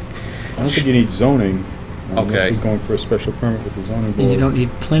meeting. I don't think you need zoning. Unless Okay. we're going for a special permit with the zoning board. And you don't need,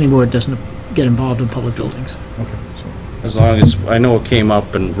 planning board doesn't get involved in public buildings. Okay, so. As long as, I know it came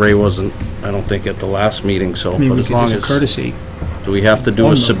up and Ray wasn't, I don't think, at the last meeting, so, I mean, but we as could long use a as, courtesy. do we have to do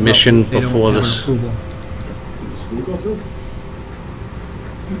on a them, submission but they don't before have an this? approval. Did the school go through?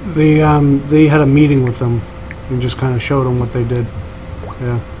 They had a meeting with them and just kind of showed them what they did.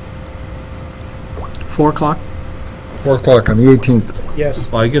 Yeah. 4 o'clock? 4 o'clock on the 18th. Yes.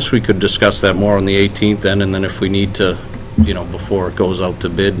 Well, I guess we could discuss that more on the 18th then, and then if we need to, before it goes out to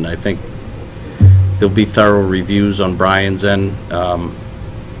bid, and I think there'll be thorough reviews on Brian's end, and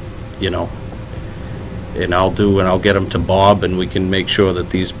I'll get them to Bob, and we can make sure that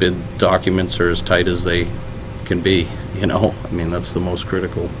these bid documents are as tight as they can be, I mean, that's the most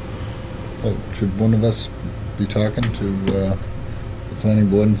critical. Well, should one of us be talking to the planning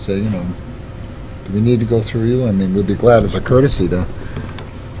board and say, do we need to go through you? I mean, we'd be glad as a courtesy to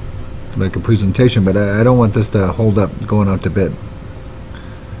make a presentation, but I don't want this to hold up going out to bid.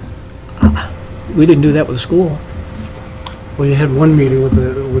 We didn't do that with the school. Well, you had one meeting with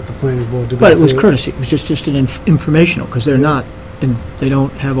the planning board to go But it was through courtesy, it was just an informational, because they're not, and they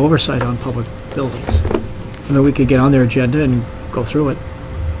don't have oversight on public buildings. I mean, we could get on their agenda and go through it.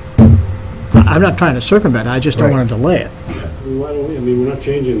 I'm not trying to circumvent it, I just don't want to delay it. Why don't we, I mean, we're not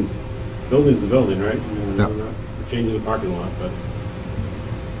changing, building's the building, right? No. We're not changing the parking lot, but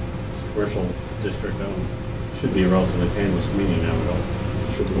commercial district, should be a relatively painless meeting now,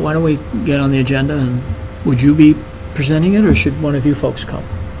 though. Should be. Why don't we get on the agenda, and would you be presenting it, or should one of you folks come?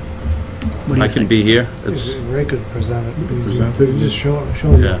 What do you I can think? be here. it. It's, Ray could present it, because Present you could just show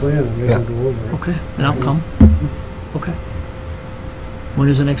them the Yeah. plan and they Yeah. can go over it. Okay, and I'll come. Okay. When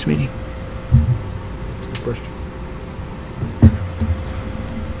is the next meeting? Good question.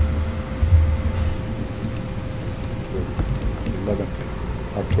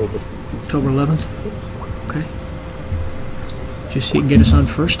 October. October 11th? Okay. Just so you can get us on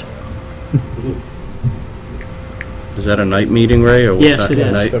first? is that a night meeting, Ray, or what Yes, time? it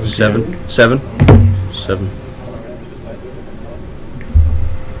is. Night? 7 7? 7.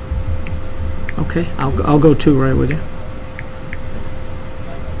 Okay, I'll go too, right with you.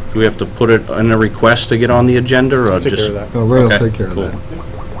 Do we have to put it in a request to get on the agenda, or Take just? care of that. No, Ray will Okay, take care of cool.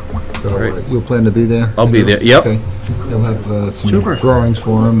 that. So Great. you'll plan to be there? I'll be there, yep. Okay. You'll have some Super. drawings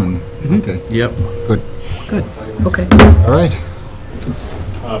for him and, okay, Yep. good. Good, okay. All right.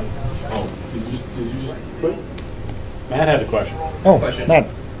 Did you just quit? Matt had a question. Oh, Question. Matt.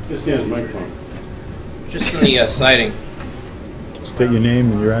 Just stand the microphone. Just in the siding, State your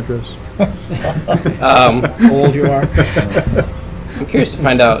name and your address. How old you are? I'm curious to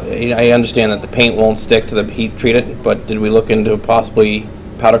find out, I understand that the paint won't stick to the heat treated, but did we look into possibly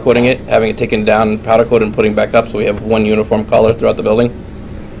powder coating it, having it taken down, powder coated and putting back up so we have one uniform color throughout the building?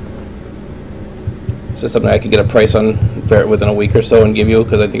 Is this something I could get a price on within a week or so and give you?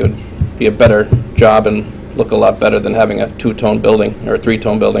 Because I think it would be a better job and look a lot better than having a two-tone building or a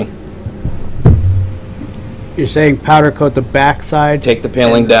three-tone building. You're saying powder coat the backside? Take the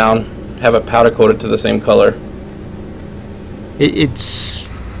paneling down, have it powder coated to the same color, It's,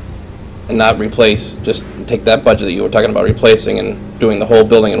 and not replace, just take that budget that you were talking about replacing and doing the whole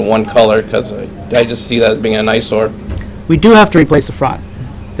building in one color, because I just see that as being an eyesore. we do have to replace the front.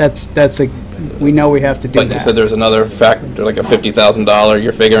 We know we have to do But you said that. there's another factor, like a $50,000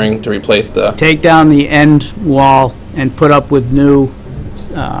 you're figuring to replace the, Take down the end wall and put up with new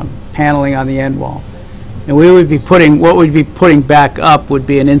paneling on the end wall. And what we'd be putting back up would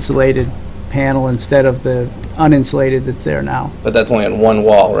be an insulated panel instead of the uninsulated that's there now. but that's only on one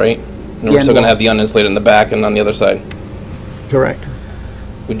wall, right? And we're end still gonna wall. have the uninsulated in the back and on the other side. Correct.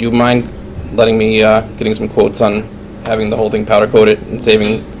 Would you mind letting me, getting some quotes on having the whole thing powder coated and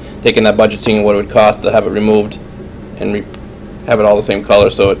taking that budget, seeing what it would cost to have it removed and have it all the same color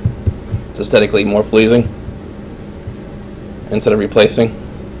so it's aesthetically more pleasing instead of replacing?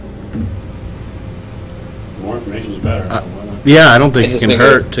 More information is better. Why not? Yeah, I don't think I it just can think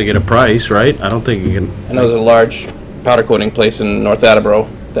hurt to get a price, right? I don't think you can. I know there's a large powder coating place in North Attleboro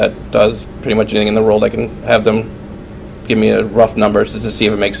that does pretty much anything in the world. I can have them give me a rough number just to see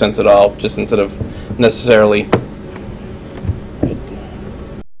if it makes sense at all, just instead of necessarily.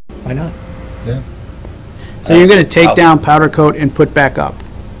 Why not? Yeah. So you're going to take I'll- down powder coat and put back up?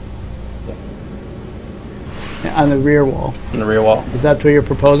 On the rear wall. On the rear wall, Is that what you're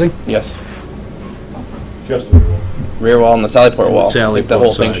proposing? yes. Just the rule. Rear wall and the Sallyport wall. I think the Sallyport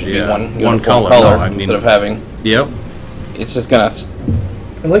whole thing side, should be yeah. one One uniform color, color no, I mean- instead of having, Yep. it's just gonna,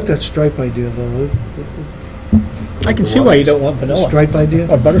 I like that stripe idea, though. I can see why you don't want The vanilla stripe idea?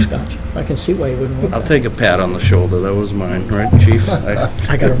 or butterscotch. I can see why you wouldn't want I'll that. take a pat on the shoulder. That was mine, right, Chief?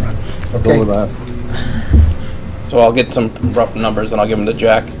 I gotta run. Okay. Go with that. so I'll get some rough numbers and I'll give them to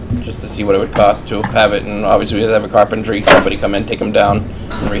Jack, just to see what it would cost to have it, and obviously we have a carpentry company come in, take them down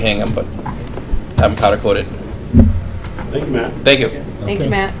and rehang them, but have them powder coated. Thank you, Matt. Thank you. Thank Okay. you,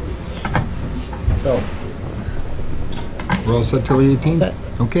 Matt. So, we're all set till the 18th? Set.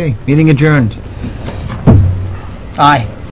 Okay, meeting adjourned. Aye.